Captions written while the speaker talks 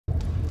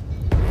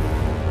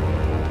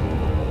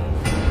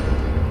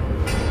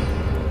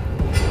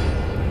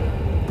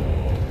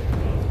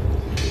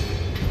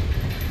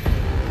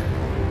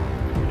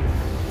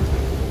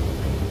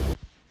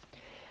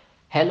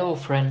Hello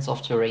friends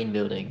of terrain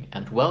building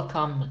and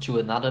welcome to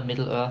another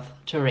Middle-earth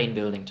terrain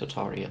building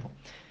tutorial.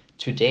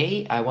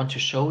 Today I want to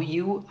show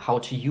you how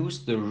to use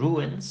the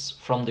ruins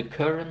from the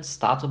current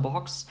starter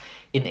box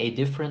in a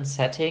different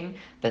setting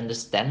than the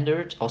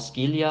standard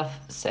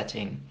Osgiliath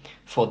setting.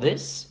 For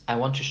this I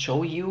want to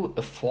show you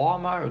a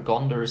former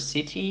Gondor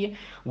city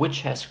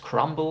which has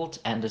crumbled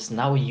and is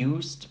now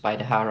used by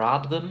the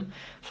Haradrim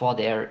for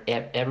their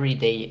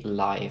everyday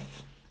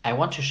life. I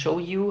want to show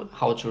you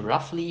how to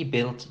roughly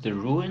build the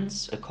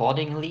ruins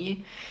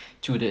accordingly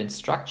to the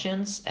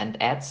instructions and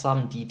add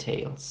some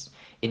details.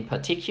 In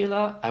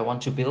particular, I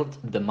want to build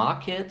the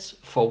market,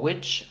 for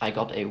which I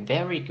got a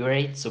very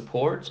great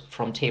support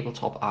from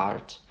Tabletop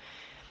Art.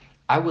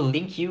 I will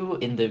link you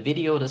in the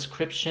video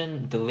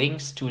description the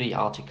links to the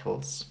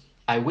articles.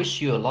 I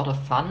wish you a lot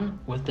of fun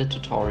with the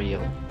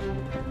tutorial.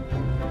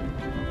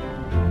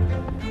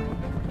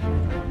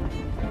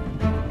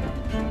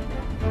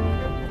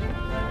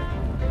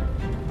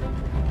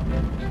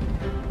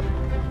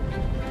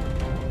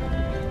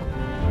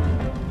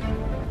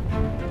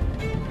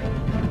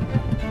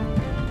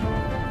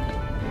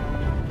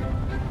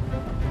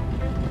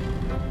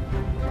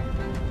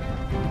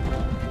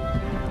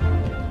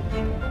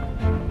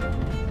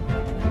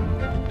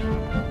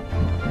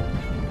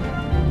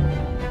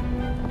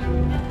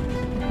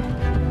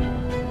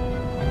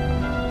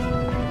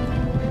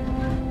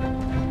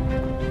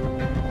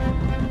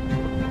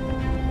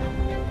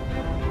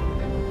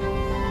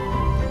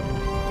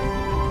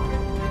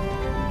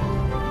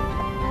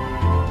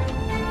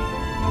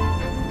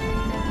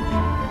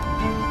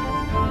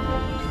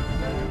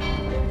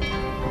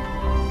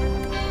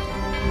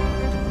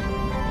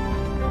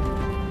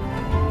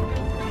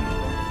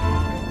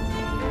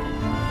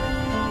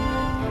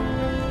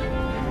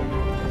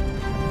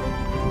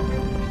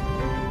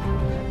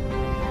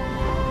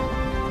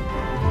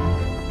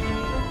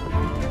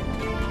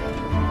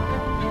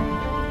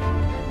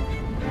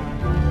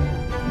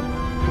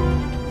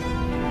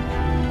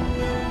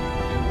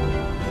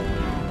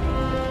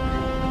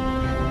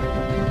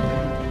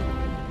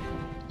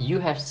 You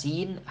have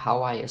seen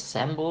how I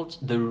assembled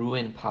the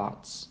ruin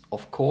parts.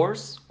 Of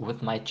course,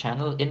 with my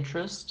channel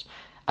interest,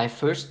 I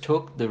first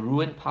took the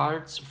ruin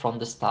parts from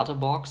the starter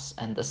box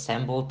and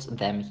assembled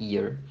them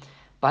here.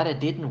 But I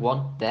didn't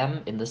want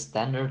them in the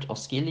standard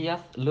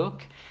Osgiliath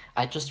look.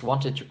 I just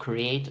wanted to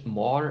create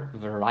more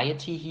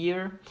variety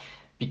here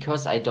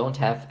because I don't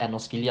have an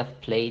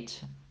Osgiliath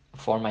plate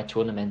for my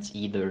tournaments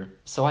either.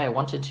 So I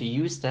wanted to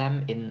use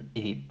them in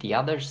the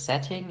other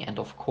setting and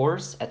of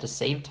course at the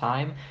same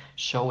time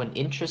show an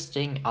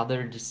interesting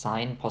other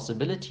design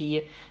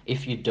possibility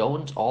if you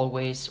don't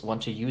always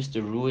want to use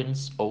the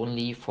ruins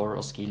only for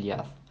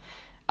Osgiliath.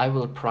 I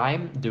will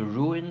prime the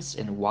ruins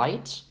in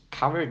white,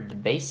 cover the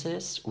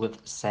bases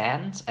with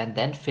sand and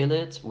then fill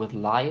it with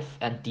life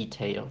and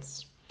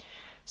details.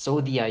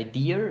 So the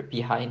idea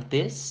behind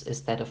this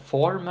is that a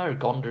former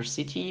Gondor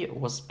city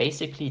was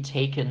basically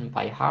taken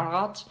by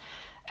Harad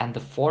and the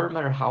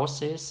former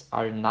houses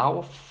are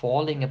now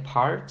falling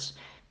apart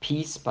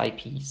piece by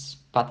piece.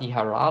 But the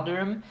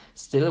Haradrim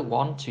still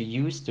want to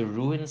use the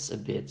ruins a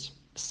bit.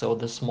 So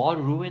the small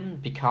ruin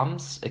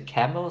becomes a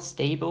camel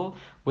stable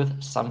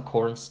with some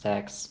corn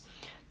stacks.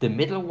 The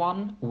middle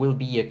one will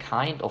be a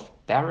kind of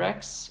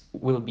barracks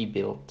will be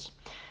built.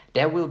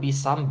 There will be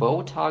some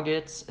bow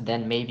targets,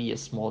 then maybe a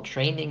small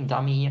training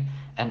dummy,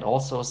 and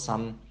also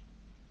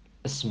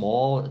a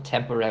small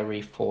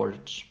temporary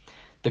forge.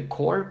 The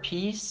core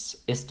piece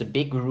is the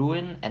big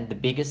ruin and the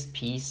biggest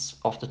piece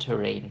of the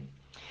terrain.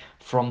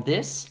 From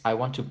this, I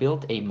want to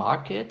build a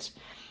market.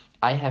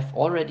 I have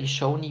already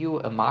shown you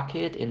a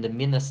market in the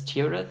Minas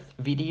Tirith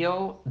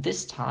video.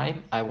 This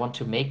time, I want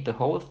to make the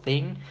whole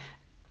thing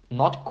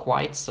not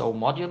quite so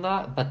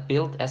modular, but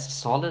built as a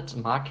solid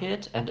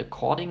market, and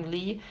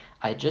accordingly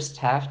I just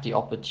have the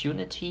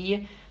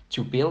opportunity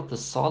to build it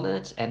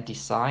solid and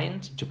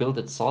designed,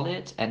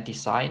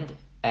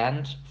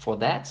 and for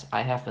that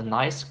I have a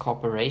nice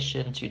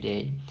cooperation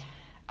today.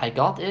 I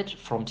got it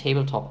from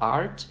Tabletop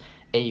Art,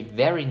 a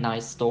very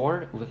nice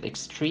store with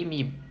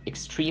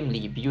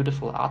extremely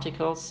beautiful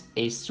articles,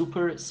 a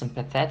super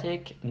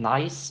sympathetic,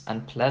 nice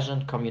and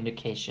pleasant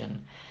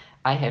communication.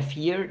 I have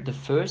here the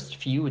first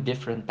few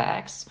different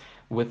bags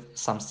with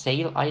some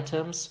sale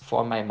items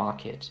for my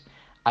market.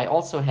 I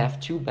also have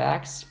 2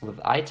 bags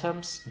with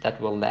items that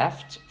were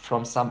left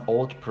from some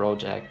old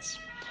projects.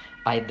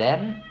 I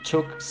then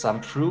took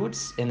some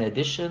fruits in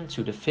addition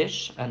to the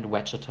fish and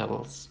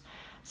vegetables,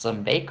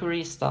 some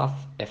bakery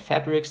stuff, a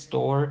fabric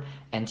store,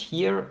 and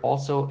here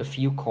also a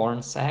few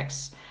corn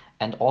sacks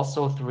and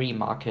also 3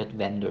 market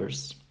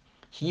vendors.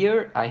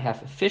 Here I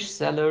have a fish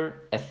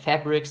seller, a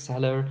fabric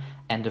seller,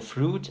 and a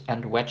fruit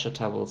and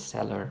vegetable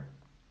seller.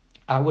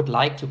 I would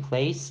like to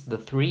place the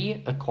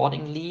 3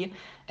 accordingly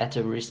at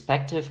the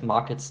respective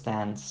market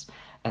stands,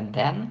 and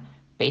then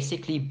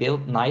basically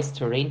build nice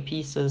terrain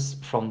pieces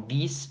from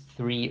these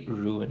 3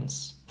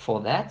 ruins.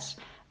 For that,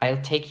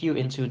 I'll take you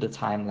into the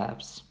time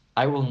lapse.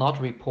 I will not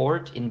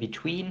report in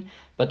between,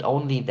 but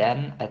only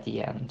then at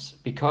the end,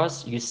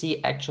 because you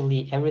see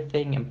actually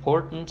everything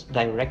important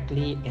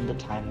directly in the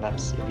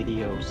time-lapse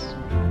videos.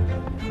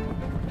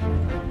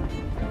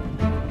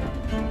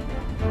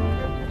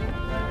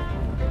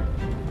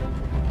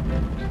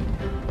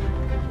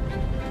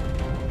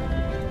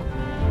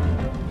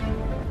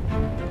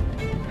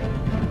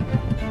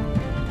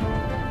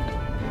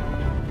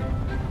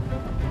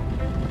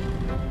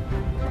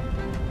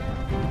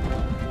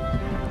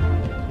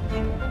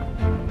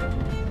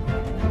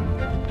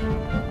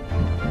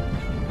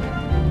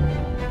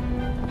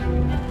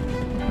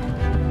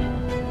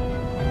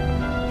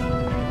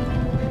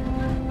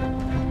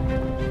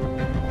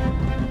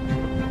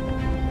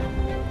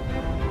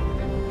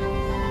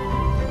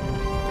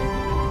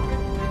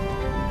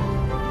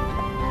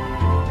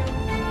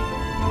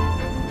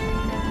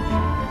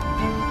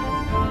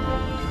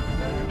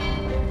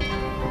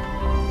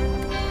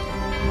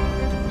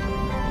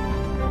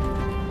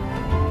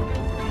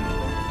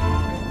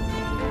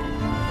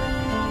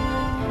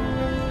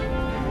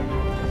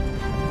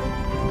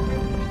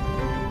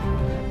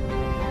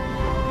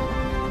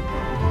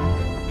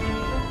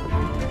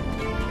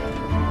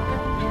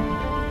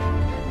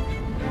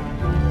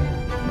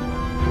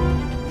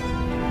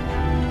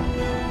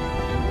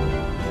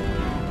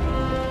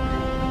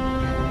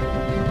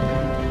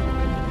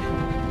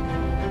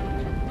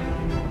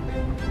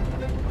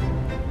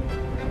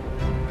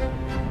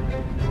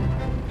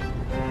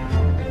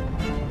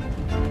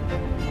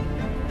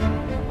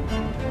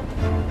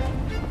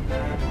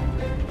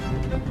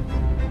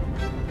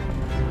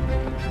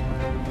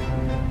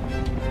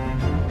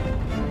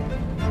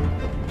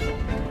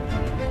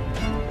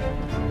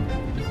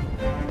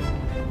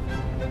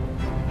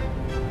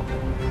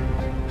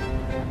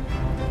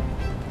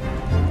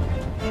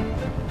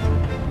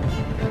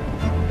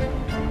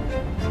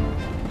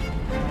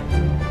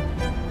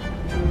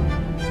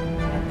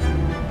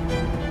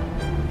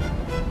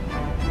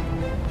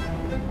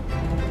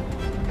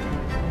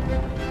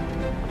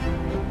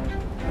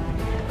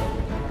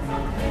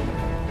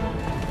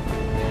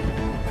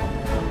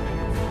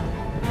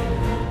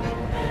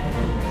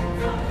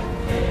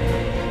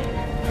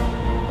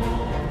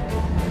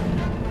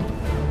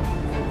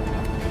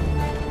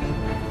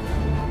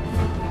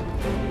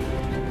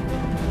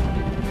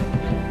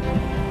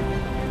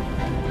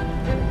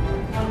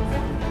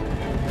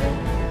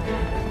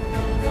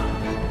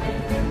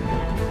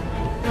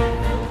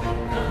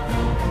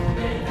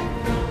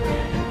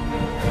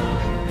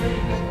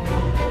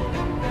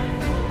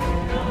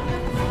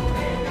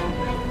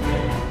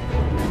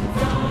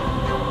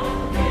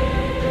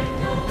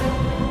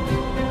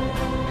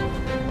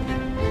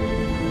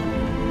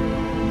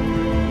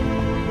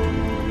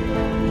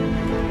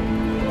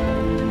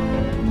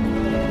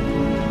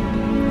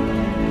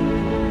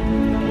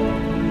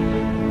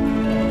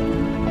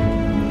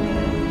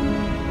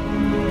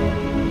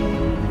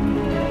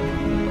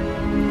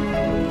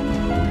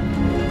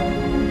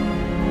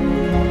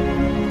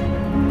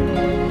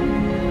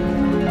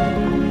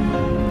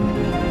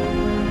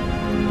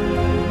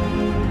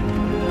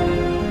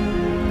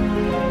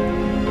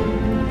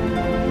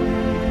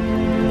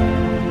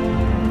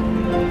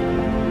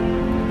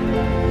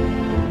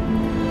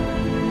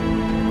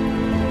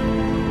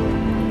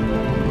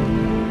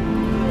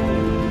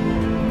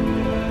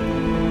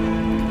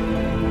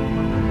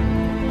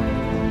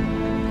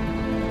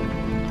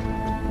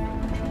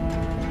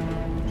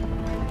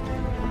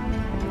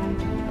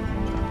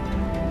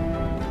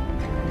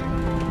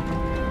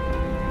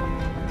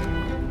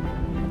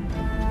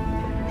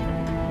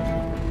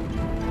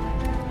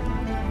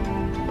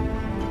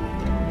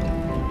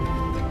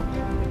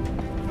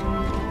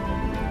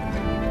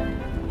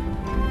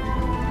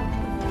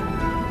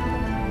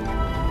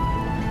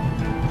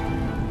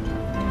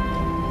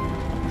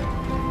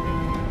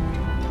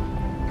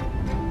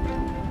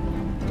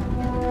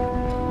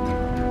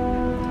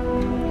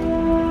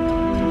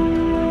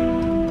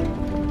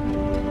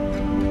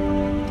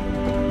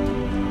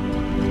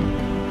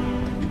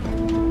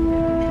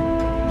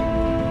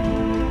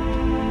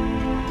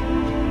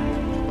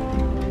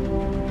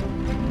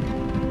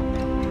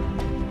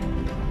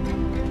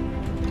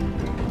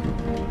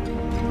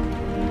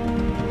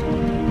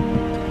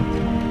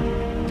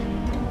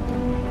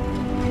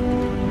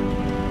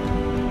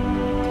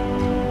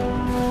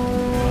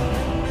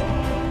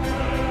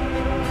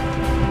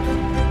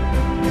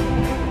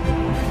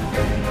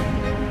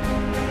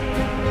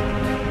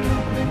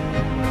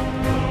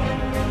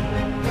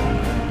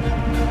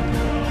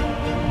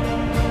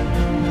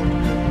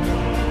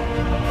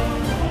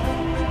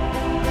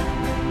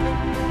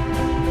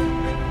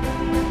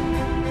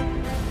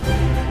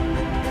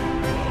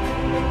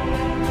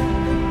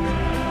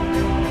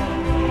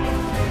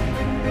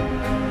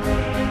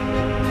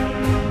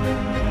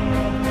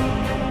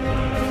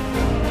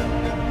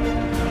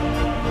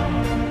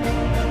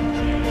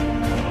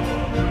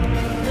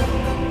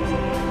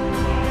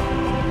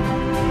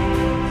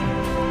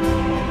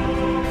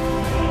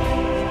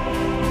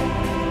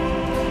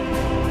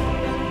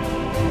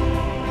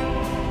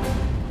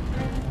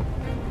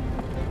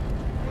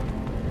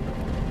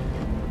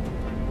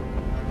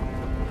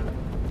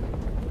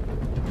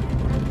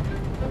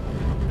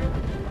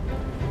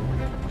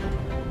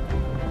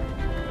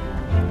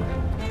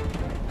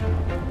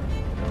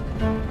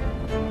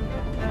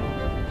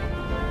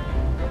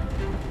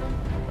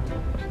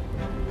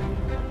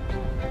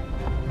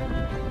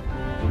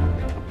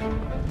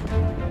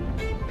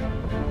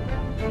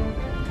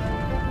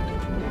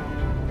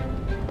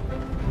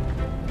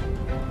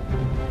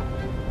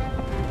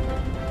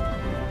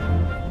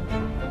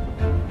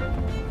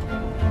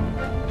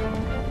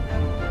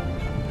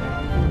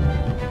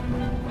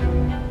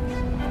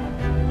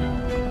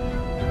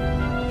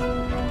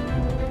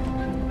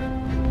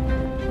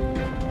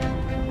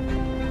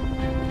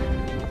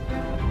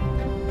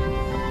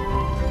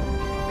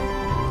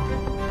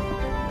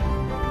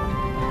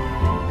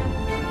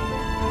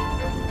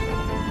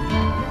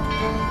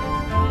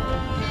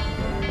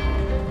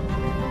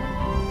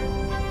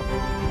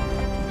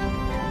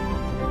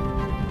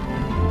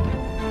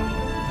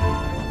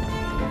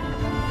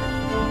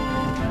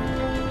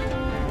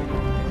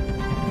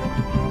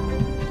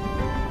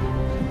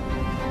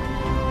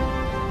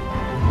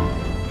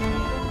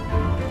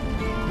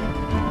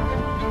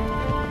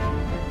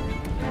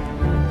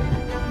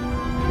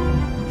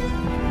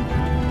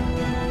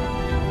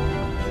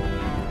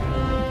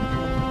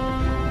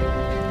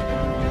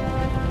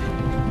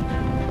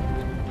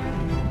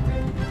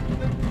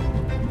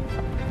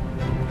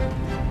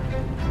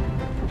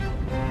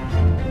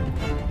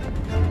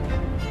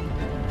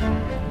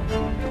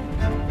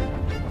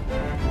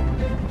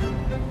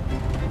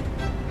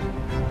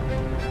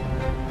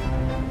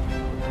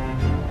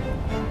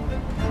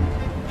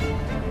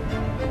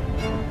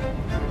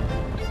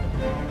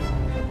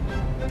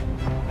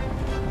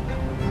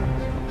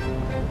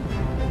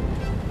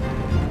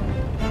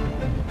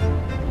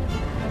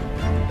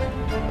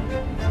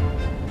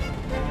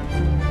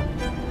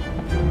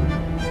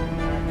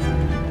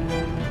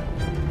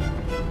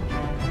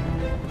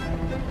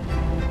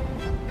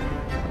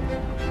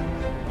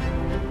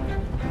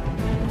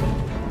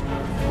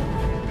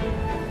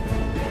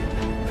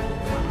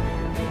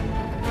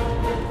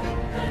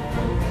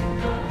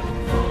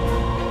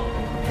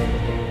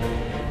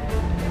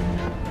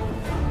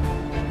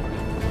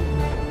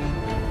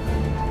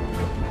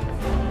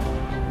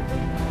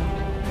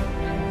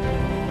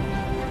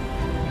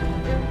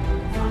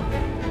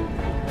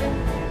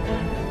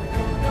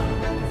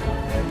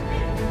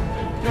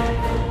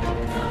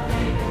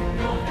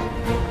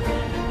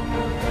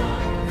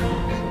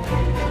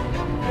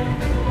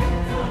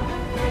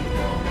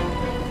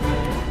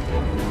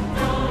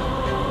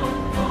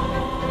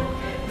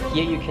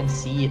 Here you can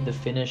see the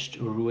finished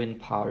ruin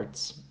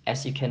parts.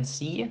 As you can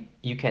see,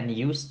 you can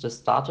use the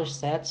starter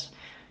set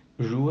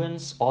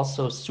ruins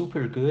also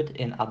super good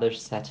in other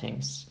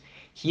settings.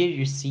 Here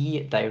you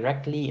see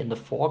directly in the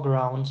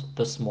foreground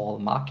the small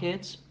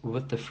market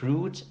with the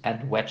fruit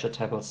and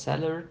vegetable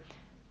seller,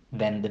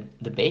 then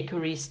the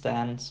bakery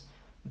stand,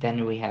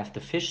 then we have the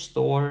fish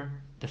store,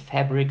 the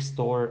fabric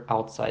store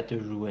outside the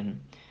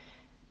ruin.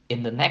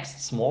 In the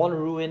next small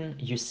ruin,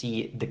 you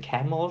see the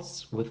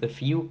camels with a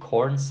few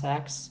corn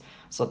sacks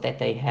so that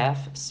they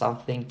have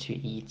something to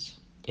eat.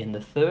 In the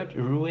third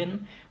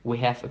ruin, we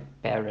have a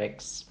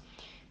barracks.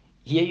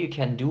 Here you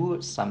can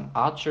do some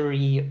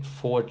archery,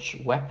 forge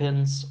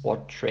weapons, or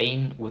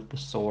train with the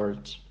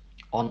sword.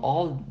 On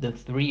all the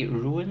three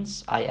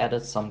ruins, I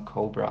added some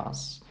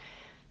cobras.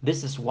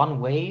 This is one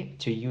way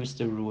to use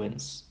the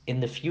ruins.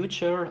 In the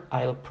future,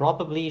 I'll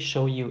probably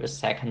show you a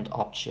second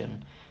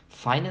option.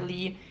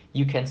 Finally,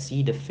 you can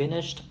see the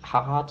finished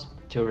Harad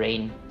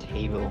terrain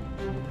table.